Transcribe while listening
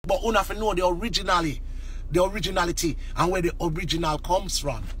So you have to know the originality and where the original comes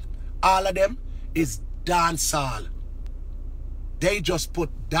from. All of them is dancehall. They just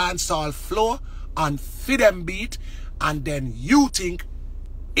put dancehall flow on them beat, and then you think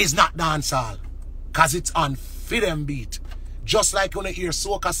it's not dancehall because it's on them beat. Just like when you hear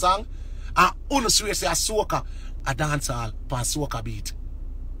soca song, and you say a soca, a dancehall pan soca beat.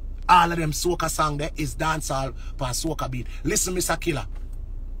 All of them soca song there is dancehall pan soca beat. Listen, Mr. Killer.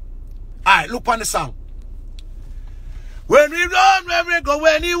 Alright, look on the song. When we run, when we go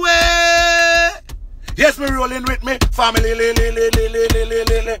anywhere. Yes, me rolling with me family.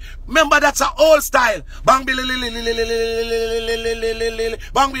 Remember, that's an old style. Bang, bang,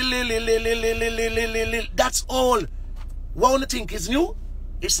 that's old. What you think is new?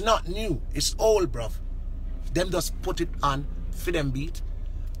 It's not new. It's old, bruv. Them just put it on for them beat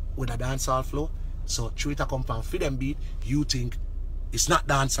with a dancehall flow. So, through it a come from for them beat, you think it's not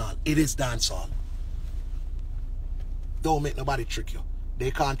dancehall. It is dancehall. Don't make nobody trick you.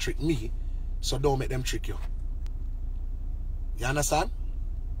 They can't trick me, so don't make them trick you. You understand?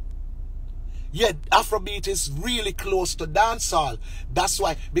 Yeah, Afrobeat is really close to dancehall. That's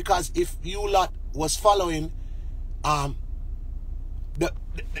why, because if you lot was following the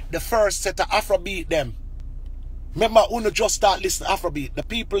first set of Afrobeat them, remember, Uno just start listening to Afrobeat. The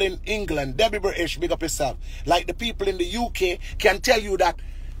people in England, Debbie British, big up yourself. Like the people in the UK can tell you that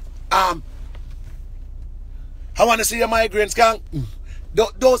I want to see your migraines, gang.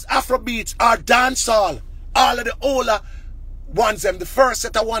 Those Afrobeats are dancehall. All of the older ones, them, the first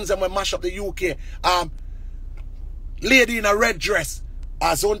set of ones them when mash up the UK. Lady in a red dress.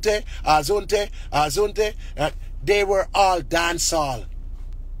 Azonte. They were all dancehall.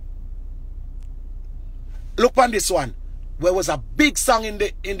 Look on this one. Where was a big song in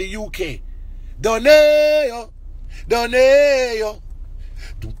the UK. Doneo.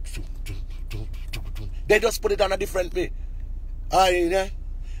 They just put it on a different way.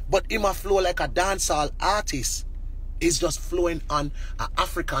 But him a flow like a dancehall artist. He's just flowing on an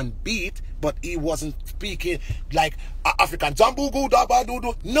African beat, but he wasn't speaking like an African.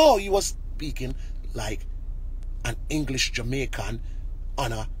 No, he was speaking like an English Jamaican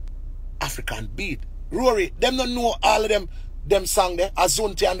on a African beat. Rory, them don't know all of them song there.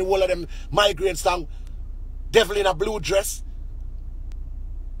 Azunte and the whole of them migraine song. Devil in a blue dress.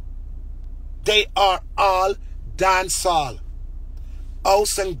 They are all dancehall.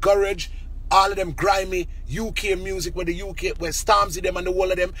 House and Garage, all of them grimy UK music where the UK, where Stormzy them and the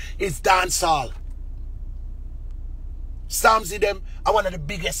whole of them is dancehall. Stormzy them are one of the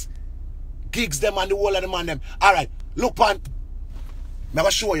biggest gigs them and the whole of them and them. Alright, look on. I'm going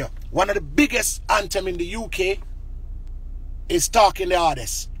to show you. One of the biggest anthem in the UK is Talking the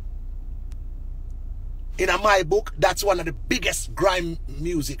Hardest. In my book, that's one of the biggest grime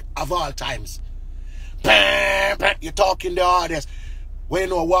music of all times. You're talking the hardest. When you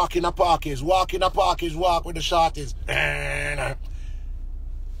know walk in the park is walk with the shorties.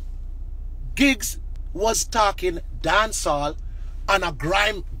 Gigs was talking dancehall on a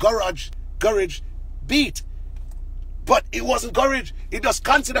grime garage beat. But it wasn't garage. It just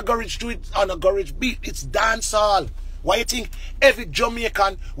consider garage to it on a garage beat. It's dancehall. Why you think every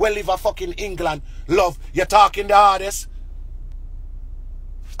Jamaican will live a fucking England love you're talking the hardest?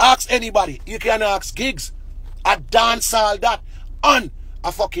 Ask anybody. You can ask Gigs. A dancehall that on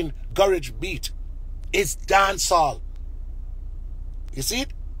a fucking garage beat. It's dancehall. You see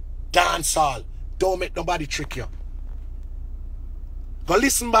it? Dancehall. Don't make nobody trick you. Go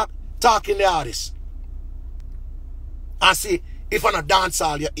listen back, Talking the Hardest. And see if on a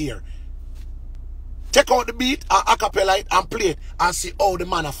dancehall you hear. Take out the beat, a cappella it, and play it, and see how the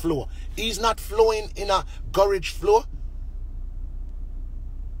man a flow. He's not flowing in a garage flow.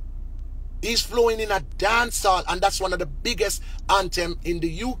 He's flowing in a dancehall, and that's one of the biggest anthem in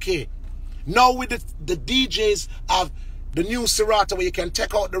the UK. Now with the DJs of the new Serato, where you can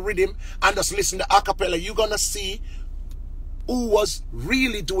take out the rhythm and just listen to a cappella, you're gonna see who was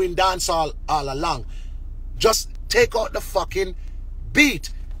really doing dancehall all along. Just take out the fucking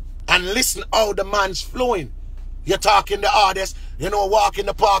beat and listen how the man's flowing. You're talking the hardest, you know, walk in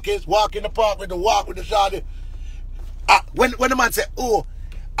the park with the shawty. When the man say, oh,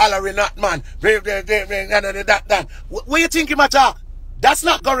 Allery not man, that. What you think him a talk? That's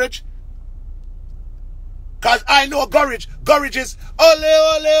not garage. Cause I know garage. Garage is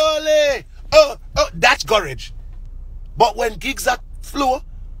ole. Oh, that's garage. But when Gigs at flow,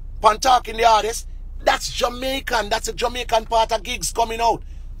 pan talking the hardest, that's Jamaican. That's a Jamaican part of Gigs coming out.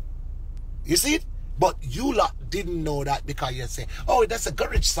 You see it? But you lot didn't know that because you say, oh, that's a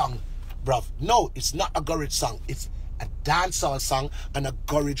garage song, bruv. No, it's not a garage song. It's a dancehall song and a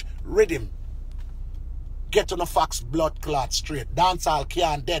courage rhythm. Get on the facts, blood clot straight. Dancehall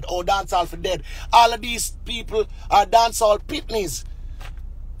can't dead. Oh, dancehall for dead. All of these people are dancehall Pickneys.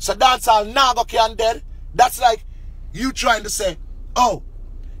 So dancehall nago can't dead. That's like you trying to say, oh,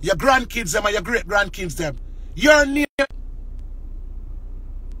 your grandkids them or your great grandkids them. Your name.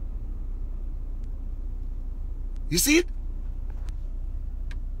 You see it?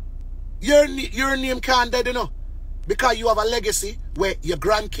 Your name can't dead, you know. Because you have a legacy where your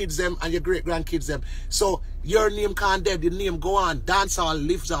grandkids them and your great grandkids them. So your name can't dead, your name go on. Dancehall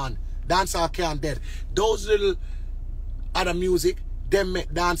lives on. Dancehall can't dead. Those little other music, them make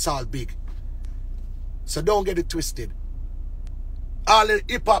dancehall big. So don't get it twisted. All the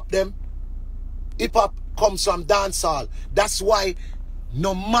hip-hop them, hip-hop comes from dancehall. That's why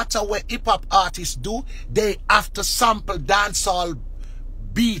no matter what hip-hop artists do, they have to sample dancehall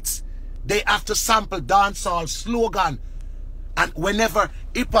beats. They have to sample dancehall slogan. And whenever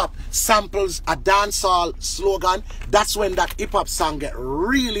hip-hop samples a dancehall slogan, that's when that hip-hop song get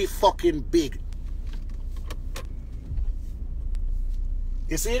really fucking big.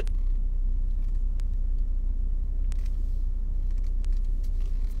 You see it?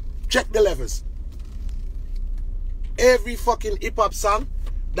 Check the levels. Every fucking hip-hop song,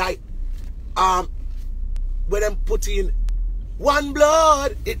 like, when them put in One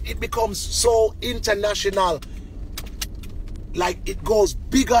Blood, it becomes so international. Like it goes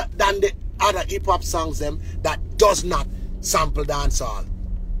bigger than the other hip-hop songs them that does not sample dancehall.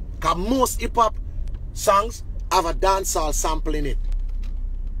 Because most hip-hop songs have a dancehall sample in it.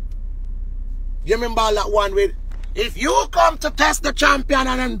 You remember that one with, if you come to test the champion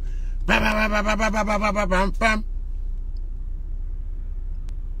and then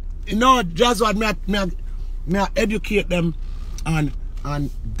you know, just what me educate them on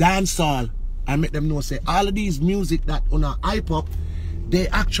dancehall and make them know, say, all of these music that on a hype up, they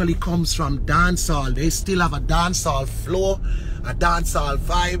actually comes from dancehall. They still have a dancehall flow, a dancehall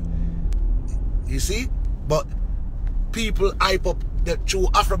vibe. You see? But people hype up the true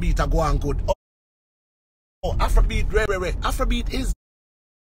Afrobeat are going good. Oh, Afrobeat, Afrobeat is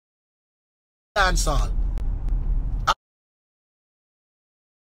dancehall.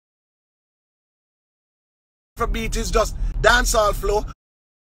 Afrobeat is just dancehall flow.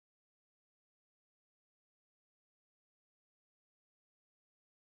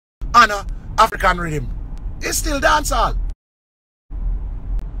 And a African rhythm. It's still dancehall.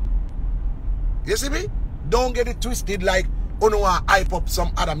 You see me? Don't get it twisted like you want to hype up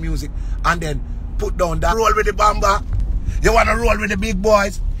some other music and then put down that roll with the bamba. You want to roll with the big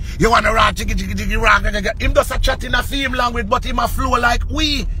boys. You want to rock, jiggy, rock. Him just a chat in a film language, but him a flow like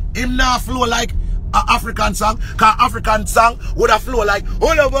we. Him not flow like an African song. Cause African song would have flow like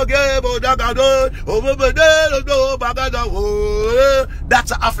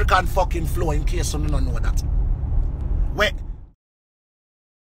that's an African fucking flow, in case you don't know that. Wait.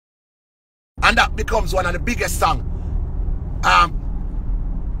 And that becomes one of the biggest songs.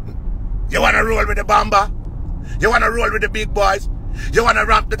 You wanna roll with the bamba? You wanna roll with the big boys? You wanna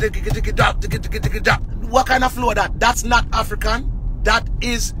ramp the ticky drop? What kind of flow that? That's not African. That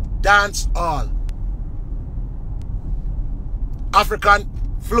is dancehall. African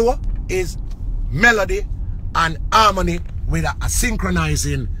flow is melody and harmony with a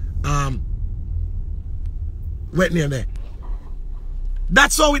synchronizing what name there?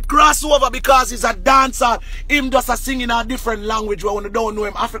 That's how it cross over, because it's a dancer. Him just a singing a different language where we don't know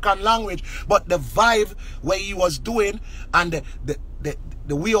him African language, but the vibe where he was doing and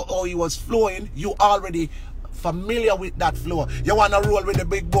the way how he was flowing, you already familiar with that flow. You wanna roll with the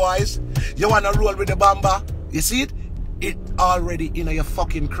big boys, you wanna roll with the bamba. You see it? It already in your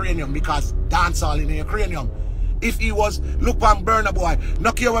fucking cranium, because dancehall in your cranium. If he was look on Burna Boy,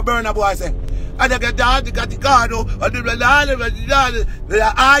 knock you what Burna Boy say. And I get down, you got the cardo, and the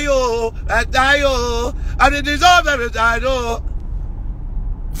ayo, and it is over with ayo.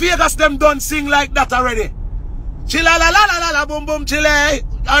 Vegas them don't sing like that already. Chilla la la la la boom boom chile.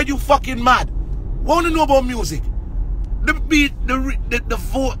 Are you fucking mad? Want to know about music? The beat,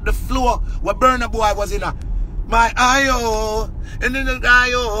 the flow where Burna Boy was in a my ayo, and then the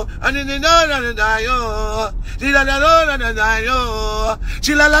ayo, and then the ayo, chilla la la la la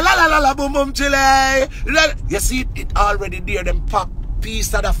chilla la la la la boom boom chile. You see it already there. Them pop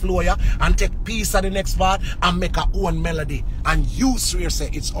piece of the flow, yeah, and take piece of the next part and make a own melody. And you swear say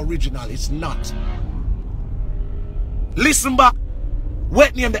it's original. It's not. Listen back.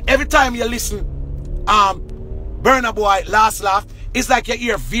 Wait name every time you listen, Burna Boy Last Laugh, it's like you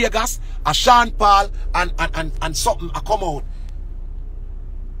hear Vegas, a Sean Paul, and something a come out.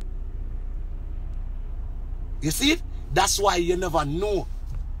 You see it? That's why you never know.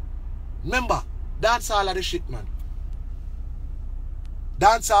 Remember, dancehall are the shit, man.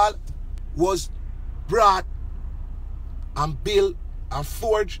 Dancehall was brought and built and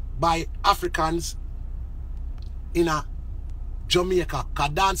forged by Africans in a Jamaica. Because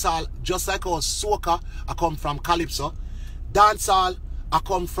dancehall, just like our soca, I come from Calypso. Dancehall, I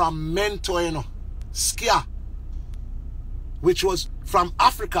come from Mento, you know, Skia, which was from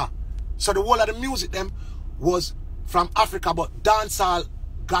Africa. So the whole of the music them was from Africa, but dancehall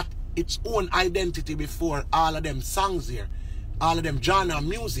got its own identity before all of them songs here, all of them genre of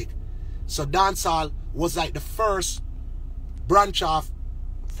music. So dancehall was like the first branch off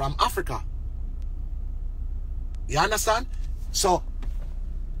from Africa. You understand? So,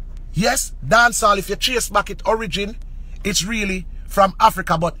 yes, dancehall, if you trace back its origin, it's really from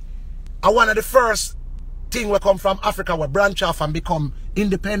Africa, but one of the first thing will come from Africa will branch off and become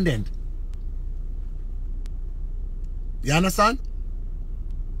independent. You understand?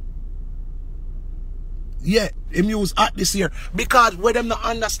 Yeah, him use art this year. Because where them not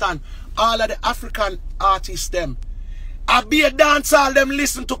understand, all of the African artists them, I be a dancehall them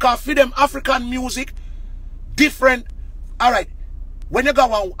listen to, cause for them African music different. Alright, when you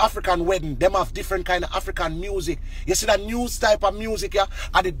go on African wedding, them have different kind of African music. You see that new type of music here,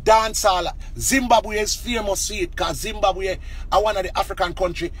 and the dancehall. Zimbabwe is famous for it, because Zimbabwe are one of the African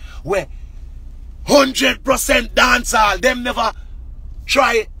country where 100% dancehall. Them never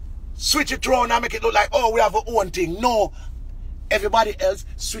try switch it around and make it look like, oh, we have our own thing. No, everybody else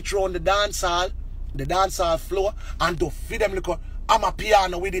switch around the dancehall floor, and do feed them look. I'm a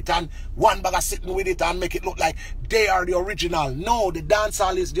piano with it and one bag of sitting with it and make it look like they are the original. No, the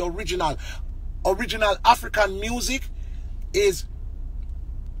dancehall is the original. Original African music is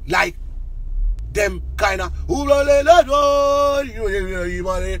like them kind of,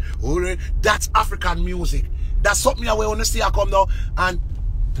 that's African music. That's something I want to see I come now and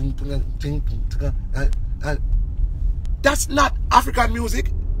that's not African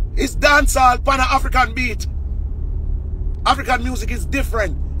music. It's dancehall pan African beat. African music is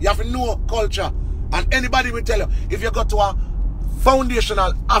different. You have to know culture. And anybody will tell you, if you go to a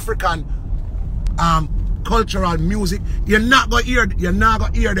foundational African cultural music, you're not gonna hear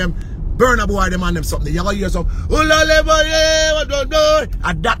them Burna Boy them and them something. You're gonna hear some and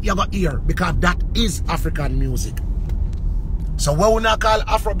that you're gonna hear, because that is African music. So what we now call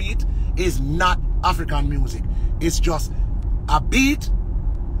Afrobeat is not African music. It's just a beat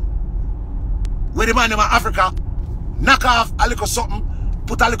where the man in Africa knock off a little something,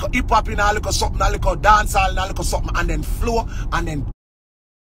 put a little hip hop in a little something, a little dancehall, a little something, and then flow, and then